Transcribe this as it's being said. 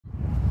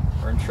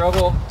We're in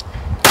trouble.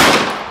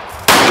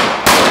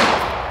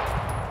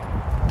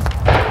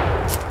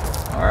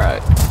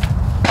 Alright.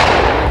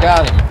 We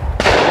got him.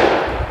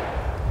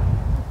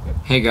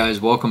 Hey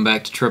guys, welcome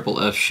back to Triple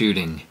F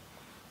Shooting.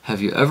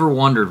 Have you ever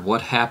wondered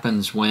what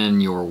happens when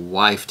your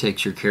wife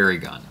takes your carry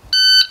gun?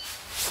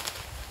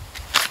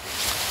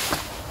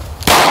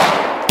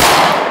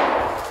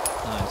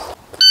 Nice.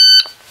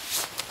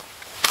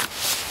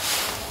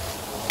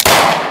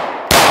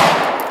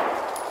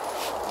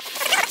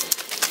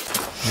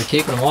 You're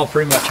keeping them all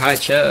pretty much high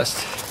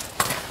chest.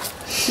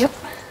 Yep.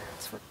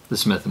 The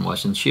Smith &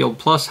 Wesson Shield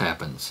Plus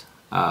happens.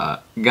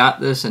 Got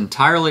this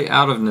entirely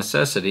out of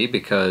necessity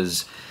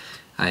because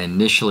I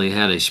initially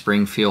had a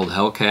Springfield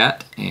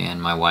Hellcat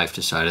and my wife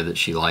decided that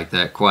she liked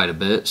that quite a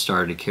bit,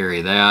 started to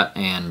carry that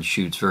and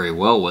shoots very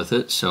well with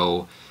it,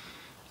 so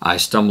I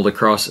stumbled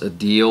across a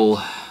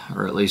deal,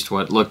 or at least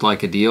what looked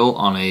like a deal,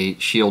 on a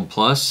Shield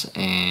Plus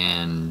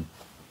and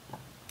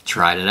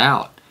tried it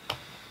out.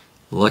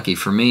 Lucky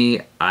for me,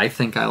 I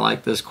think I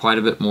like this quite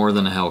a bit more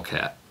than a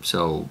Hellcat,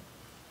 so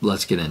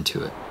let's get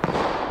into it.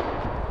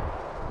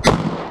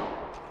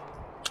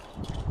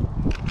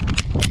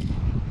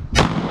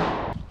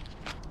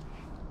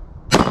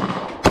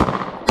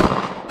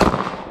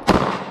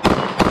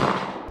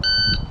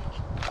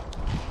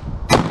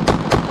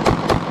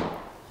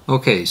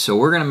 Okay, so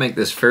we're going to make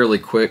this fairly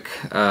quick.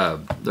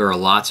 There are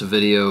lots of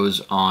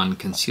videos on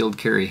concealed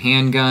carry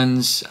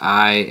handguns.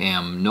 I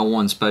am no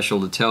one special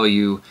to tell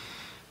you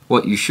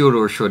what you should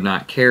or should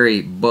not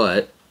carry,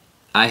 but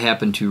I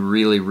happen to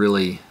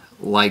really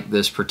like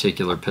this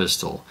particular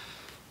pistol.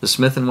 The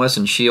Smith &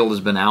 Wesson Shield has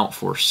been out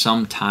for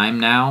some time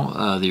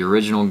now. The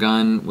original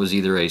gun was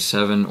either a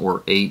 7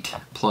 or 8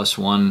 plus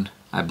 1,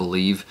 I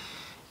believe.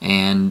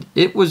 And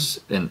it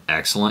was an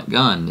excellent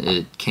gun.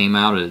 It came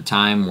out at a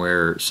time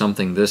where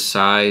something this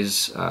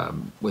size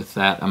with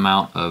that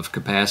amount of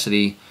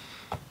capacity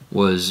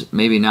was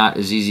maybe not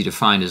as easy to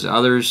find as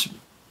others,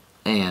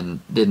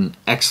 and did an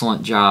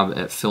excellent job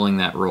at filling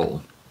that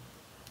role.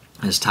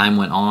 As time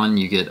went on,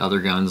 you get other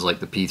guns like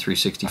the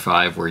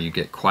P365 where you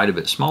get quite a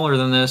bit smaller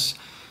than this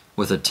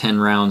with a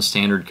 10-round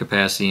standard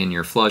capacity in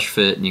your flush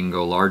fit, and you can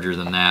go larger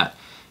than that.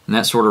 And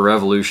that sort of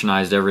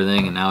revolutionized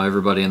everything, and now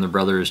everybody and their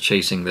brother is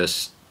chasing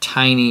this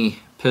tiny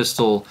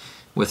pistol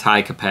with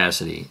high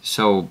capacity.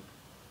 So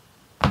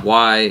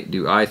why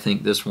do I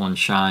think this one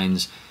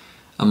shines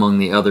among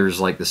the others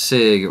like the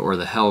SIG or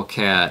the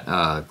Hellcat?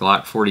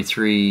 Glock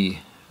 43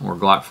 or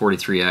Glock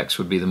 43X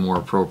would be the more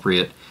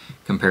appropriate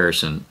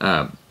comparison.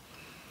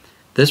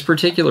 This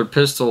particular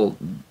pistol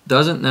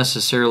doesn't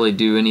necessarily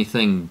do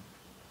anything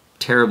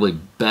terribly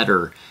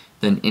better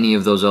than any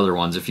of those other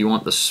ones. If you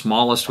want the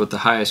smallest with the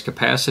highest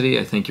capacity,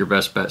 I think your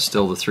best bet's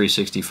still the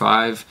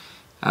 365.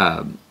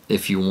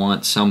 If you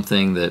want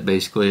something that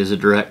basically is a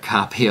direct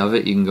copy of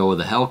it, you can go with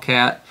the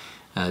Hellcat.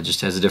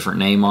 Just has a different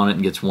name on it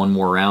and gets one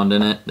more round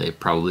in it. They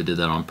probably did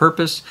that on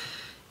purpose.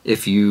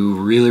 If you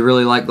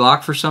really like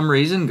Glock for some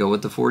reason, go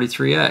with the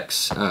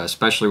 43X,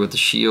 especially with the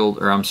Shield,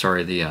 or I'm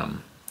sorry, the,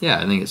 yeah,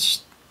 I think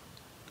it's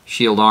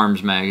Shield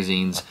Arms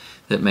magazines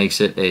that makes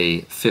it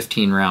a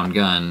 15-round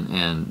gun,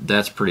 and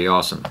that's pretty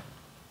awesome.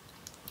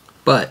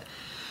 But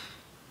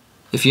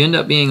if you end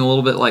up being a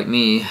little bit like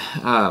me,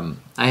 I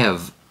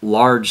have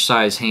large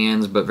size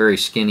hands but very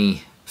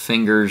skinny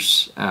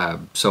fingers,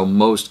 so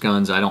most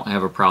guns I don't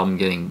have a problem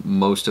getting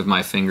most of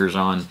my fingers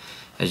on,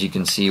 as you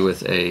can see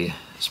with a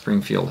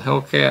Springfield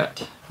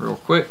Hellcat. Real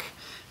quick,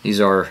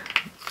 these are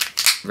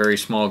very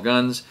small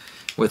guns.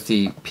 With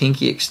the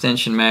pinky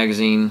extension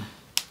magazine,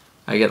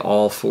 I get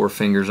all 4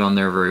 fingers on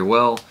there very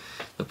well.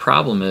 The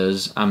problem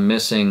is I'm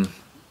missing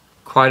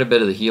quite a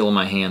bit of the heel of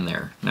my hand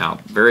there. Now,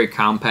 very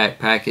compact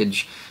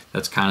package,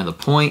 that's kind of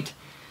the point,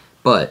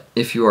 but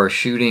if you are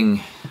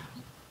shooting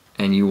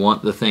and you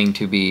want the thing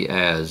to be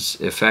as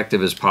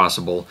effective as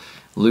possible,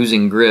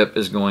 losing grip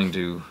is going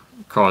to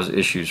cause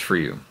issues for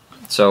you.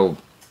 So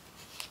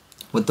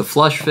with the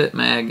flush fit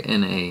mag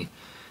in a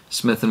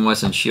Smith &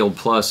 Wesson Shield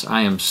Plus,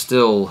 I am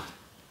still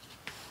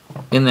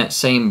in that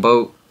same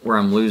boat where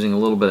I'm losing a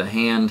little bit of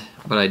hand,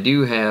 but I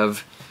do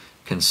have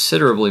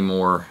considerably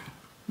more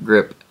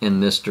grip in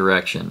this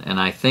direction, and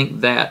I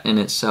think that in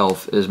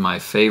itself is my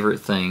favorite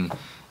thing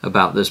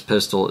about this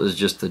pistol, is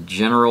just the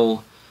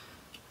general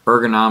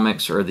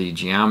ergonomics or the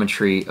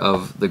geometry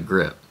of the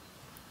grip.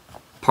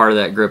 Part of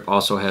that grip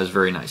also has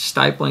very nice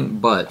stifling,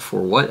 but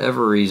for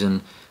whatever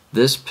reason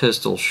this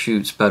pistol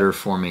shoots better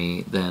for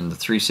me than the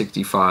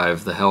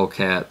 365, the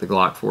Hellcat, the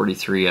Glock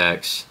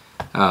 43X.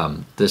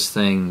 This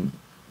thing,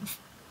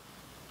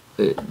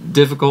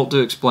 difficult to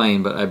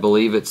explain, but I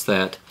believe it's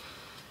that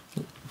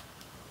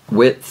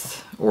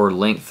width or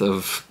length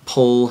of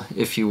pull,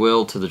 if you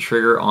will, to the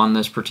trigger on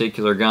this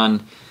particular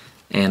gun,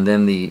 and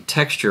then the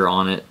texture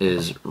on it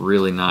is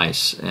really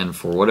nice, and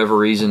for whatever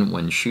reason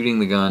when shooting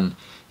the gun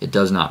it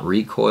does not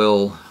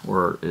recoil,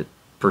 or it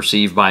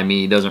perceived by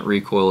me doesn't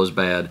recoil as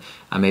bad.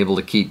 I'm able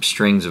to keep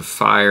strings of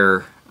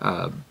fire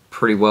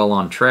pretty well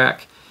on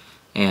track,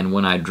 and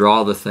when I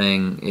draw the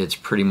thing it's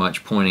pretty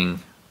much pointing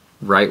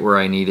right where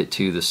I need it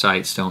to. The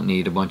sights don't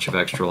need a bunch of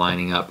extra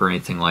lining up or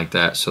anything like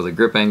that. So the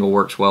grip angle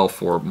works well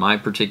for my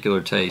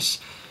particular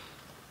taste,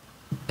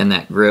 and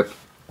that grip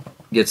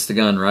gets the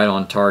gun right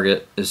on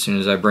target. As soon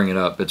as I bring it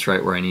up, it's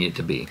right where I need it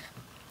to be.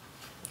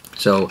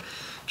 So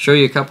show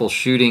you a couple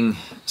shooting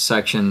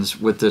sections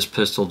with this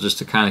pistol just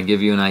to kind of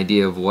give you an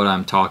idea of what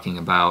I'm talking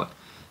about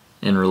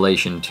in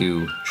relation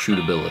to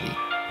shootability.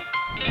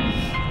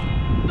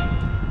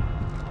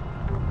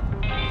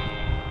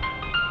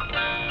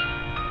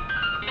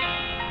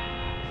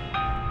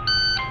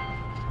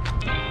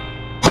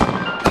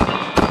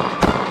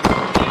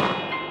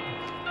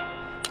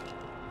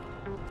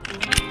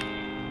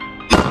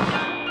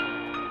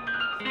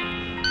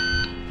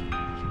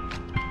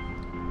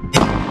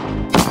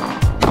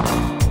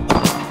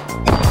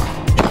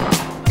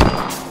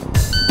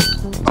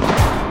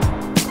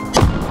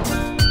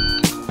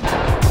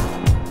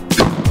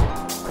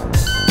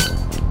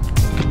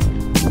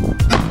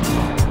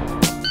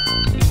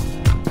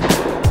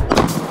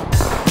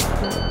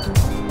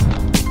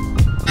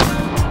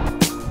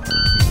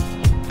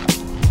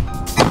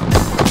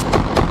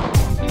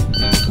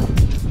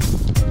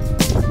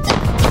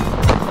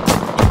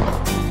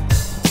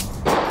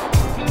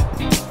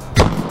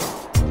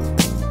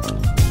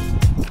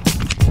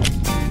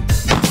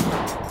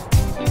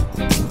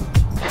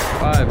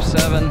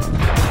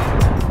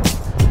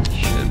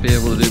 Should be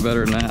able to do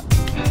better than that.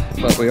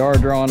 But we are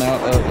drawing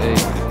out of a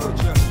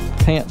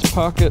pants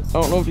pocket.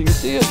 I don't know if you can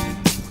see it.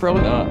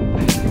 Probably not.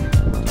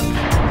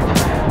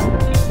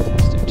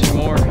 Let's do 2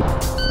 more.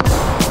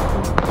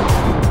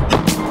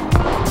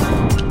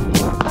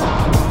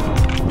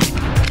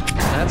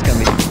 That's gonna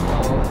be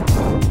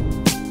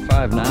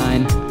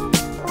 5.9.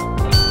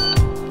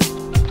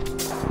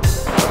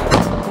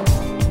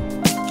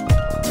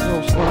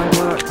 Little slide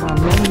work on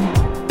me.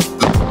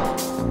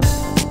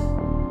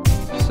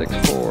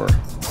 6.4.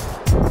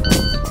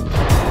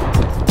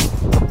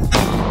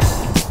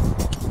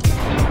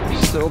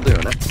 Still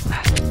doing it.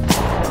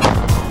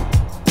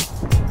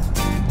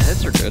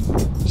 Hits are good.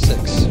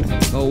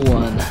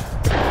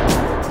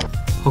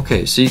 6.01.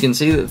 Okay, so you can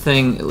see that the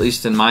thing, at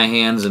least in my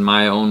hands and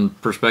my own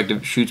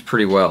perspective, shoots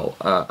pretty well.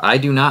 I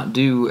do not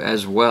do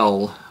as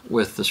well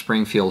with the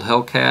Springfield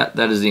Hellcat.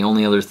 That is the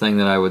only other thing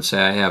that I would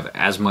say I have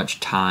as much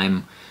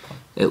time,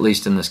 at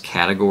least in this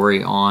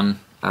category, on.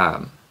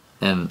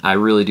 And I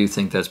really do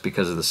think that's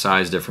because of the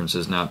size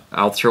differences. Now,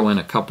 I'll throw in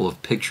a couple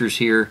of pictures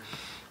here,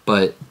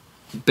 but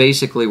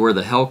basically where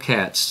the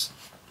Hellcat's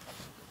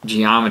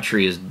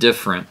geometry is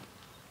different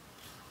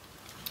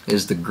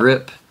is the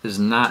grip is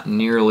not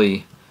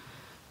nearly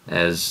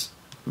as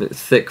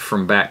thick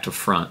from back to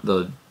front.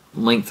 The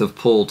length of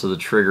pull to the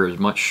trigger is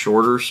much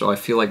shorter, so I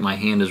feel like my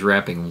hand is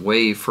wrapping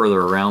way further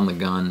around the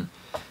gun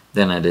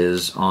than it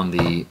is on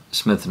the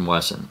Smith &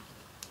 Wesson.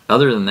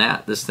 Other than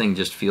that, this thing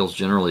just feels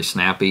generally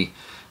snappy.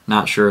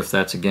 Not sure if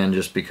that's, again,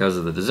 just because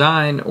of the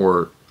design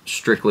or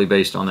strictly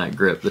based on that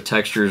grip. The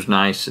texture is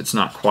nice. It's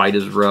not quite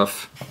as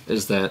rough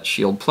as that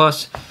Shield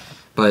Plus,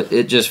 but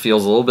it just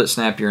feels a little bit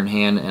snappier in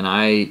hand, and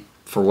I,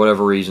 for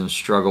whatever reason,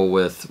 struggle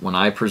with when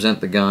I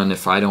present the gun.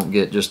 If I don't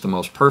get just the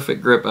most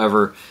perfect grip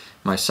ever,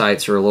 my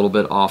sights are a little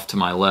bit off to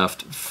my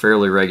left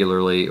fairly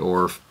regularly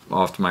or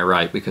off to my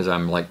right because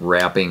I'm like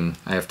wrapping.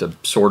 I have to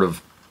sort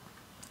of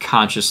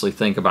consciously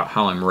think about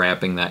how I'm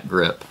wrapping that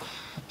grip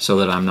so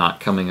that I'm not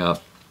coming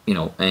up, you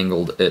know,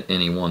 angled at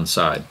any one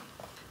side.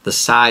 The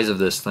size of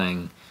this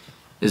thing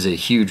is a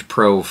huge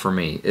pro for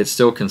me. It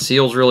still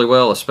conceals really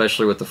well,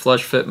 especially with the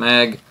flush fit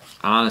mag.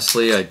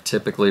 Honestly, I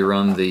typically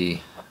run the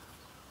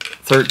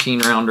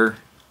 13 rounder.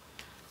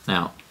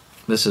 Now,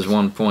 this is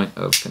one point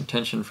of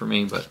contention for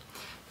me, but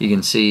you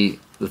can see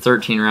the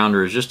 13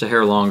 rounder is just a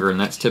hair longer, and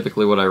that's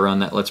typically what I run.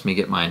 That lets me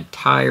get my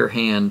entire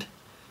hand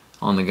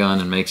on the gun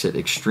and makes it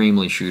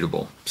extremely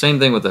shootable. Same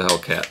thing with the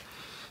Hellcat.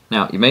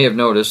 Now, you may have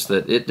noticed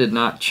that it did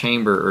not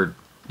chamber or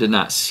did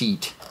not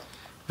seat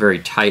very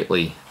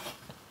tightly.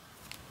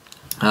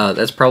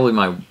 That's probably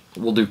my,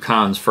 we'll do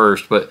cons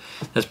first, but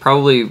that's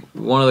probably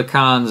one of the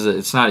cons.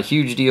 It's not a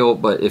huge deal,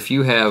 but if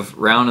you have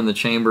round in the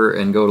chamber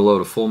and go to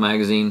load a full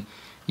magazine,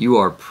 you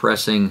are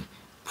pressing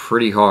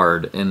pretty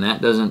hard, and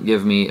that doesn't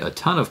give me a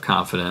ton of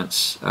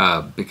confidence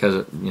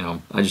because, you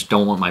know, I just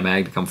don't want my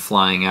mag to come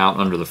flying out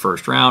under the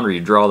first round, or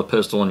you draw the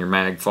pistol and your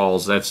mag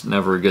falls. That's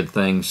never a good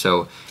thing.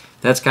 So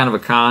that's kind of a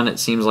con. It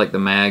seems like the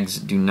mags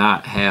do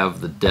not have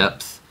the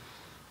depth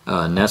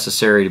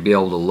necessary to be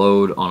able to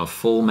load on a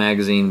full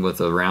magazine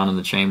with a round in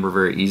the chamber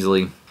very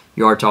easily.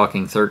 You are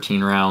talking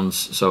 13 rounds,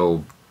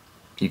 so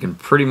you can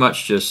pretty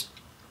much just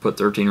put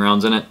 13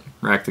 rounds in it,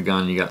 rack the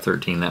gun, you got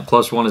 13. That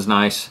 +1 is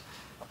nice.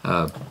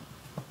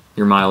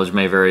 Your mileage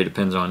may vary,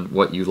 depends on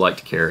what you like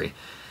to carry.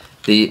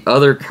 The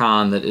other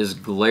con that is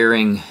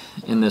glaring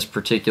in this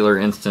particular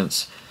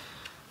instance,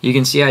 you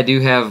can see I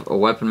do have a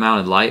weapon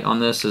mounted light on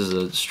this. This is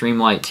a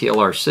Streamlight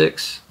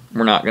TLR6.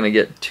 We're not going to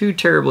get too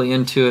terribly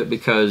into it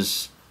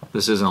because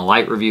this isn't a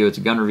light review, it's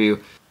a gun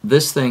review.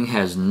 This thing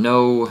has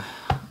no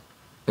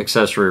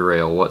accessory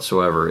rail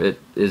whatsoever. It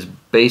is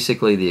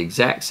basically the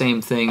exact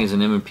same thing as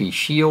an M&P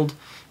Shield,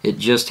 It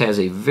just has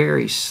a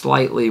very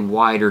slightly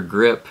wider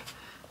grip,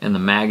 and the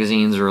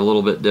magazines are a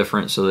little bit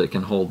different so that it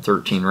can hold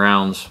 13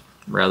 rounds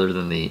rather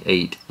than the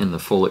 8 in the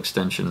full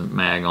extension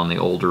mag on the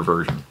older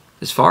version.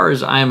 As far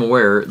as I am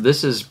aware,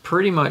 this is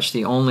pretty much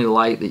the only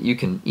light that you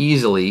can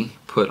easily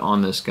put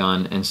on this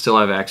gun and still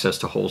have access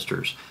to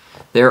holsters.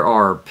 There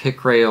are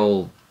pick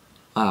rail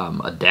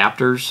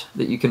adapters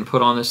that you can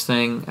put on this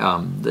thing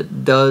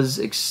that does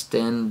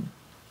extend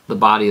the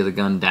body of the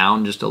gun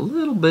down just a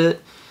little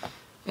bit,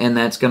 and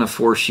that's going to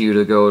force you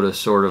to go to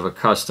sort of a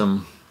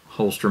custom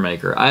holster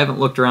maker. I haven't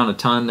looked around a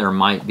ton. There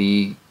might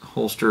be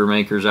holster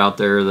makers out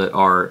there that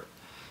are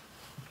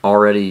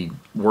already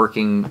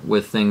working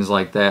with things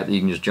like that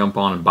you can just jump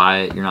on and buy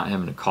it. You're not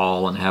having to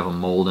call and have them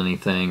mold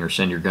anything or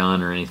send your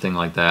gun or anything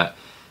like that.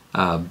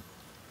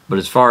 But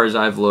as far as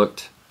I've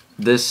looked,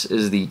 this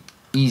is the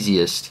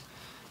easiest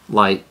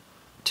light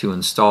to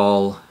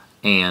install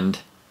and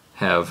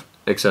have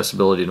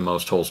accessibility to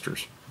most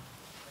holsters.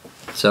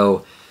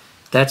 So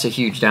that's a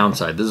huge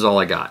downside. This is all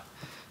I got.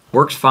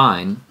 Works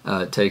fine.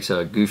 It takes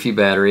a goofy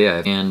battery,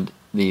 and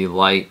the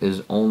light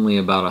is only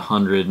about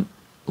 100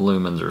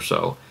 lumens or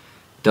so.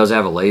 It does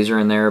have a laser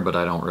in there, but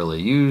I don't really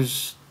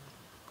use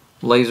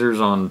lasers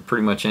on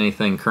pretty much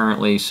anything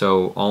currently,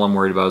 so all I'm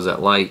worried about is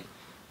that light.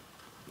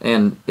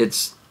 And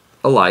it's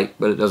a light,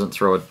 but it doesn't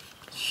throw a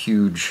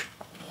huge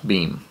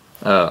beam.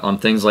 On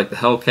things like the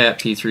Hellcat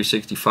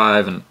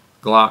P365 and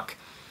Glock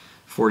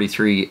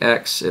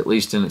 43X, at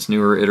least in its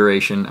newer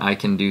iteration, I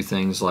can do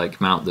things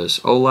like mount this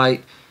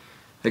O-light.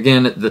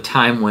 Again, at the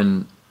time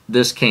when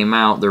this came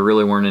out, there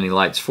really weren't any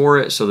lights for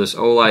it, so this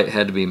O-light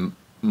had to be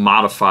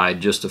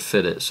modified just to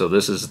fit it. So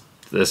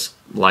this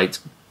light's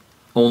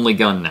only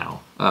gun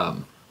now.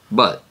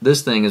 But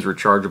this thing is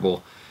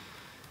rechargeable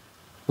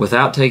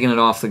without taking it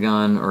off the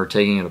gun or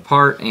taking it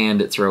apart,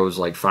 and it throws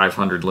like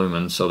 500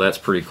 lumens, so that's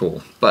pretty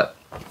cool. But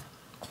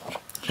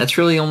that's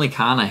really the only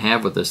con I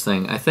have with this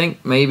thing. I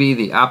think maybe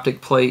the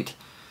optic plate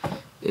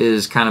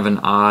is kind of an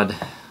odd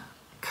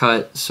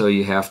cut, so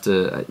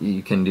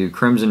you can do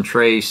Crimson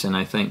Trace and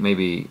I think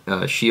maybe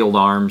shield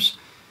arms.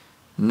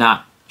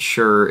 Not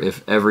sure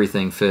if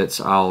everything fits.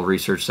 I'll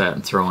research that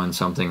and throw in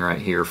something right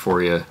here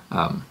for you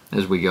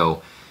as we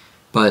go.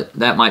 But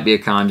that might be a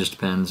con, just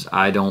depends.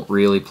 I don't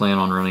really plan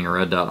on running a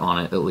red dot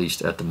on it, at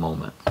least at the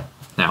moment.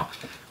 Now,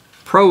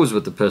 pros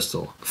with the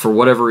pistol. For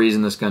whatever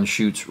reason, this gun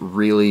shoots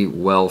really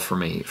well for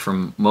me.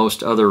 From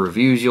most other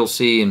reviews you'll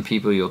see and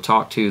people you'll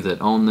talk to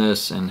that own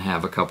this and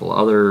have a couple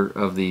other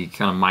of the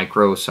kind of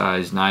micro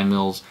size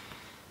 9mm,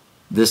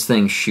 this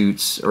thing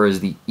shoots, or is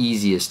the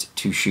easiest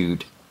to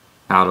shoot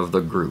out of the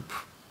group.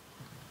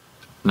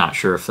 Not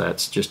sure if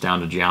that's just down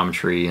to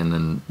geometry and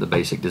then the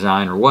basic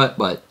design or what,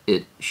 but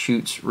it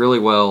shoots really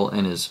well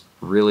and is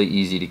really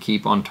easy to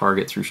keep on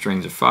target through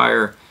strings of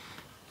fire,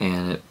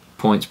 and it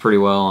points pretty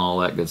well and all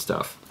that good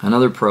stuff.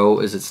 Another pro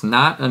is it's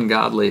not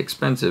ungodly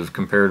expensive,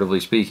 comparatively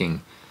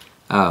speaking.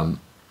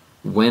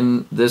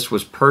 When this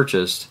was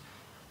purchased,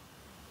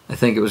 I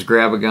think it was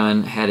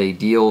Grab-A-Gun had a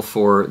deal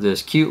for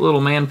this cute little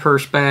man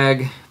purse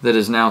bag that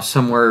is now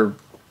somewhere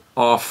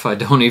off. I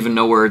don't even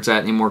know where it's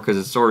at anymore because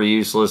it's sort of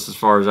useless as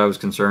far as I was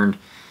concerned.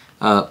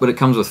 But it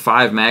comes with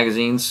 5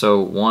 magazines, so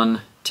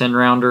 1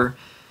 10-rounder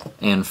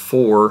and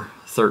 4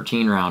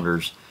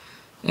 13-rounders.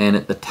 And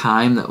at the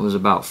time that was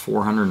about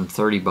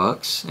 430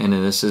 bucks, and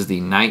this is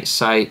the night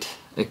sight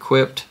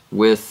equipped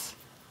with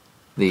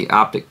the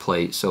optic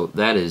plate, so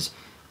that is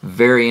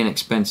very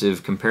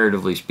inexpensive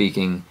comparatively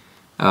speaking.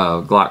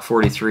 Glock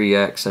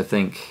 43X, I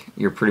think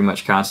you're pretty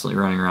much constantly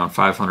running around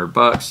 500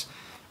 bucks.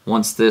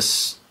 Once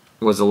this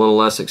was a little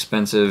less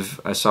expensive,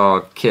 I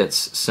saw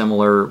kits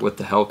similar with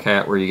the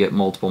Hellcat where you get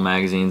multiple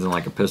magazines and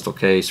like a pistol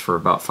case for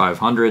about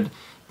 500,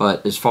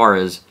 but as far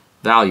as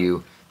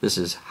value, this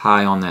is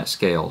high on that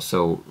scale.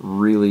 So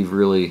really,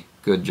 really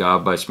good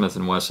job by Smith &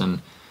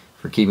 Wesson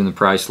for keeping the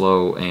price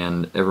low,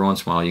 and every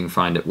once in a while you can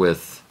find it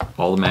with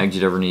all the mags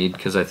you'd ever need,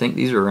 because I think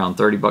these are around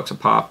 30 bucks a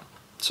pop.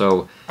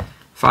 So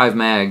 5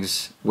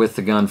 mags with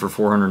the gun for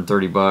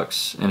 430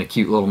 bucks and a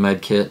cute little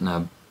med kit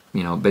and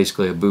a,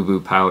 basically a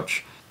boo-boo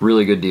pouch.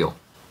 Really good deal.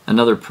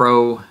 Another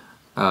pro,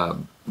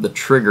 the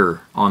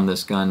trigger on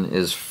this gun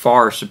is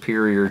far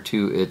superior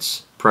to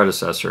its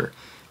predecessor.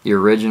 The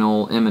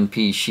original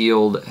M&P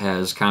Shield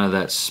has kind of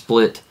that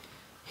split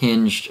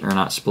hinged, or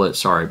not split,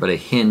 sorry, but a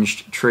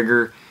hinged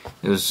trigger.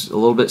 It was a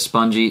little bit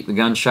spongy. The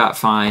gun shot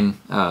fine,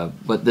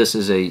 but this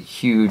is a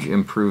huge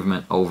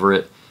improvement over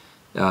it.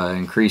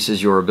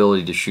 Increases your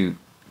ability to shoot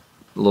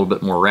a little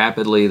bit more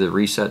rapidly. The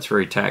reset's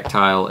very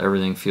tactile.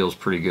 Everything feels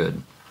pretty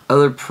good.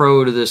 Other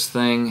pro to this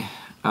thing,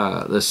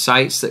 the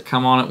sights that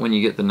come on it when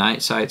you get the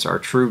night sights are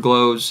True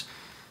Glows,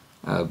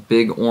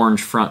 big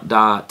orange front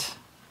dot,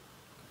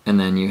 and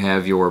then you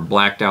have your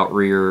blacked out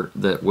rear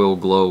that will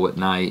glow at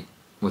night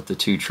with the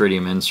 2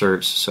 tritium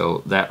inserts,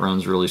 so that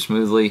runs really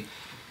smoothly.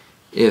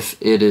 If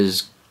it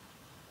is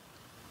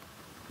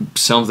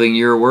something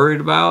you're worried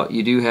about,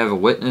 you do have a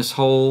witness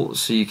hole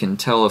so you can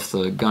tell if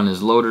the gun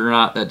is loaded or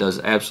not. That does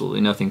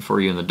absolutely nothing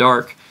for you in the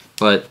dark,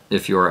 but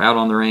if you're out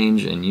on the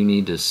range and you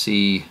need to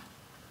see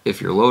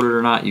if you're loaded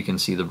or not. You can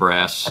see the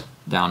brass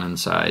down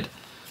inside.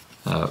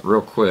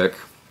 Real quick,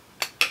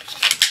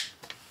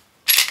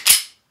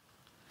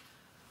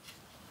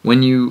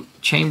 when you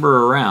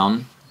chamber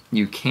around,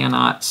 you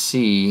cannot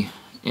see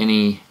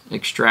any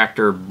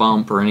extractor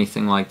bump or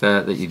anything like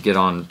that that you'd get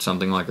on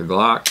something like a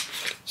Glock,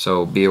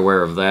 so be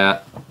aware of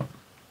that.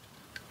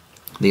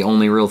 The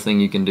only real thing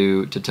you can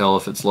do to tell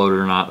if it's loaded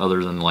or not,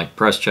 other than like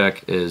press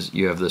check, is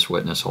you have this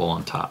witness hole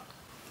on top.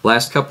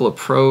 Last couple of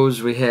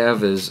pros we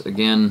have is,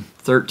 again,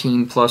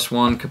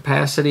 13+1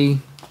 capacity,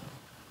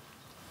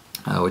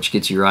 which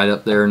gets you right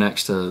up there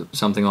next to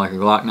something like a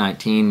Glock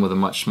 19 with a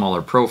much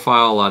smaller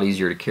profile, a lot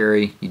easier to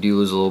carry. You do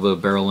lose a little bit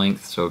of barrel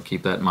length, so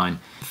keep that in mind.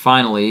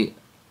 Finally,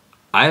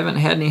 I haven't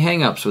had any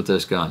hang-ups with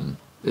this gun.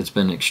 It's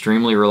been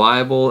extremely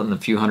reliable in the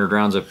few hundred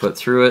rounds I've put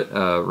through it.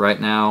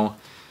 Right now,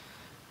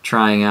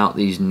 trying out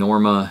these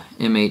Norma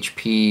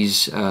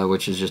MHPs,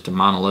 which is just a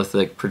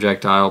monolithic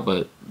projectile,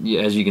 but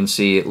as you can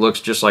see, it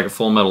looks just like a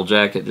full metal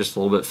jacket, just a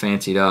little bit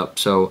fancied up.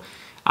 So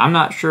I'm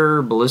not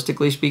sure,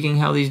 ballistically speaking,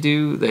 how these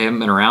do. They haven't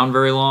been around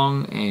very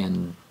long,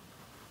 and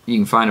you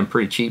can find them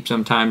pretty cheap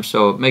sometimes,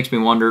 so it makes me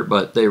wonder,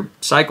 but they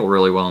cycle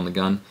really well in the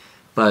gun.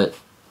 But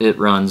it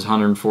runs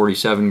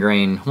 147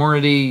 grain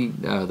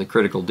Hornady, the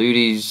critical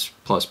duties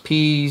plus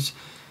Ps,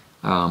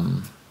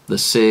 the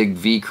SIG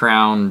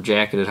V-Crown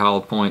jacketed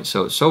hollow point.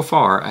 So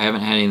far, I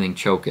haven't had anything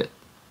choke it.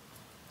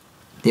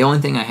 The only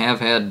thing I have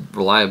had,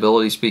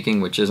 reliability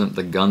speaking, which isn't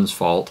the gun's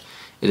fault,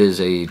 it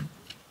is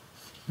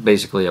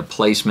basically a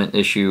placement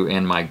issue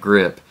and my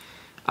grip.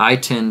 I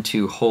tend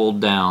to hold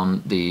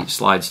down the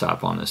slide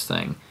stop on this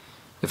thing.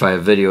 If I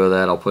have video of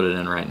that, I'll put it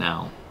in right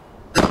now.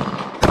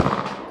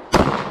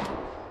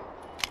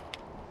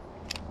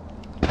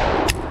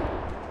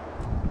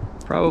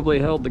 Probably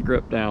held the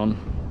grip down.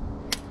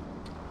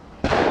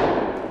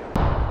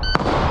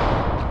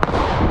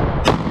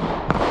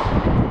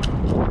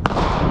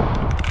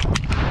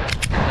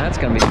 That's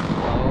gonna be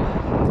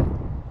low.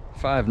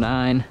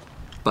 5'9".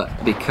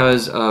 But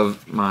because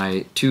of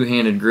my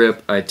two-handed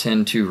grip, I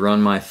tend to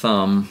run my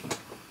thumb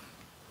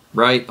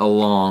right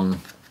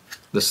along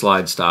the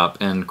slide stop,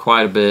 and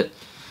quite a bit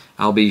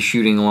I'll be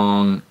shooting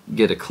along,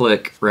 get a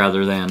click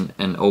rather than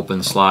an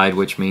open slide,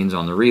 which means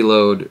on the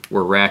reload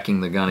we're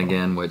racking the gun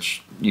again,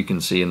 which you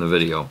can see in the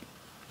video.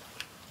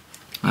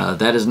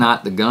 That is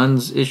not the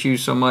gun's issue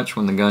so much.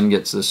 When the gun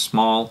gets this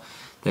small,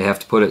 they have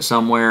to put it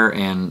somewhere,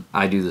 and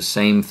I do the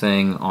same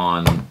thing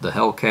on the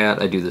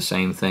Hellcat. I do the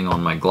same thing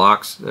on my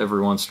Glocks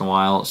every once in a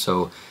while,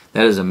 so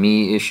that is a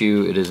me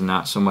issue. It is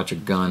not so much a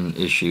gun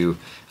issue.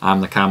 I'm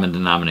the common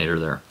denominator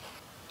there.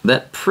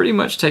 That pretty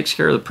much takes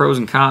care of the pros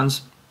and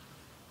cons.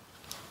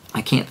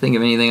 I can't think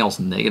of anything else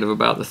negative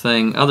about the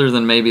thing, other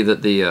than maybe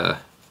that the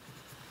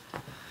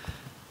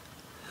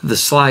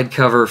slide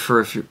cover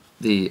for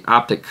the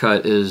optic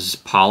cut is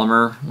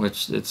polymer,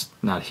 which it's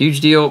not a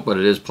huge deal, but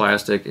it is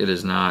plastic. It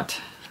is not,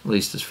 at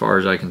least as far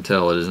as I can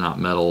tell, it is not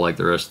metal like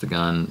the rest of the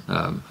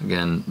gun.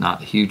 Again,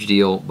 not a huge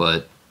deal,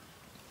 but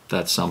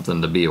that's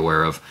something to be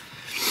aware of.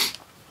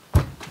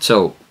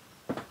 So,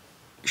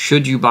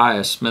 should you buy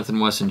a Smith &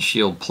 Wesson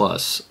Shield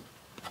Plus?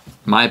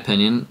 In my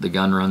opinion, the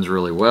gun runs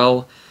really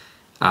well.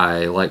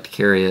 I like to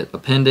carry it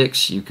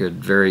appendix. You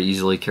could very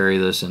easily carry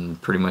this in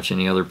pretty much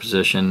any other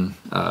position.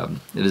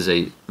 It is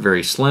a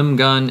very slim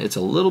gun. It's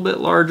a little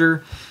bit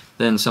larger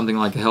than something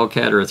like a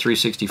Hellcat or a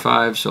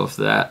 365, so if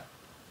that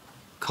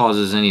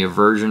causes any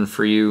aversion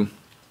for you,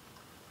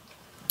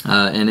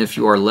 and if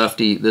you are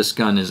lefty, this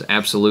gun is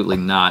absolutely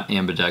not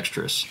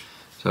ambidextrous.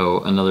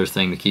 So another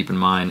thing to keep in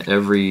mind,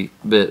 every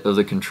bit of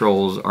the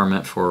controls are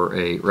meant for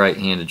a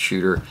right-handed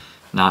shooter,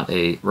 not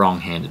a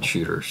wrong-handed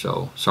shooter,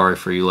 so sorry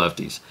for you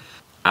lefties.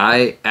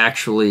 I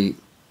actually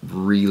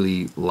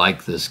really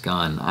like this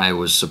gun. I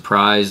was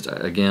surprised.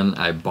 Again,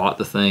 I bought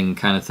the thing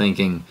kind of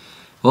thinking,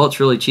 well, it's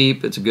really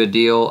cheap, it's a good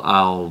deal,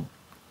 I'll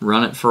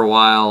run it for a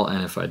while,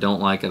 and if I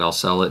don't like it, I'll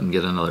sell it and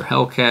get another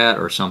Hellcat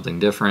or something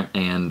different,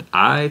 and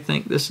I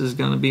think this is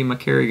going to be my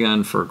carry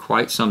gun for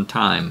quite some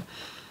time.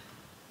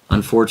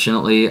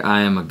 Unfortunately,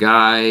 I am a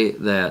guy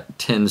that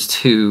tends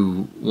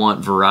to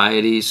want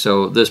variety,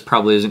 so this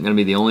probably isn't going to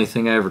be the only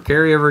thing I ever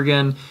carry ever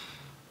again,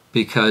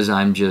 because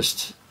I'm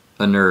just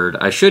a nerd.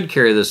 I should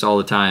carry this all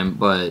the time,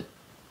 but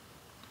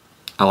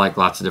I like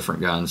lots of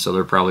different guns, so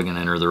they're probably going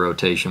to enter the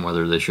rotation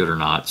whether they should or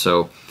not,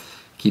 so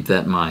keep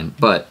that in mind.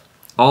 But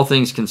all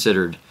things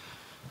considered,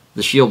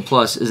 the Shield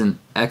Plus is an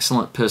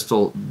excellent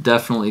pistol,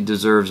 definitely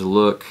deserves a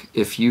look.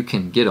 If you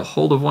can get a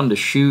hold of one to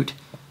shoot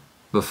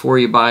before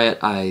you buy it,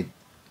 I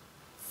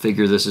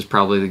figure this is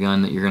probably the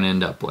gun that you're going to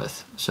end up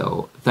with.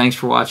 So thanks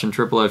for watching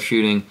Triple F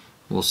Shooting.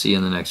 We'll see you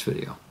in the next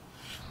video.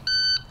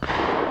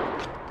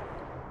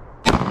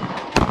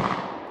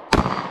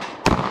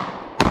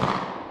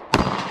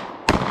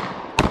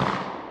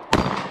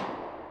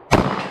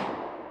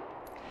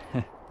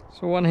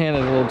 So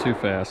one-handed a little too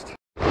fast.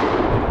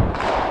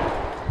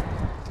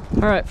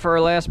 Alright, for our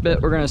last bit,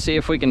 we're going to see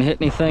if we can hit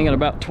anything at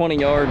about 20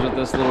 yards with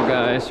this little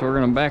guy. So we're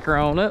going to back her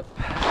on up.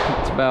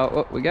 That's about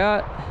what we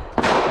got.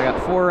 I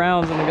got 4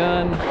 rounds in the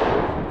gun.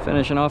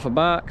 Finishing off a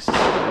box.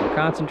 We'll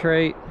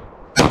concentrate.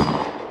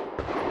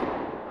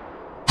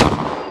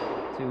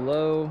 Too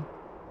low.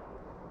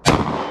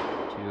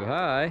 Too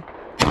high.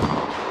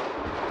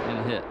 And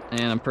a hit.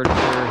 And I'm pretty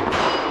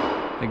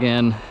sure,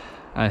 again,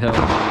 I held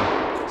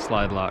the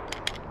slide lock.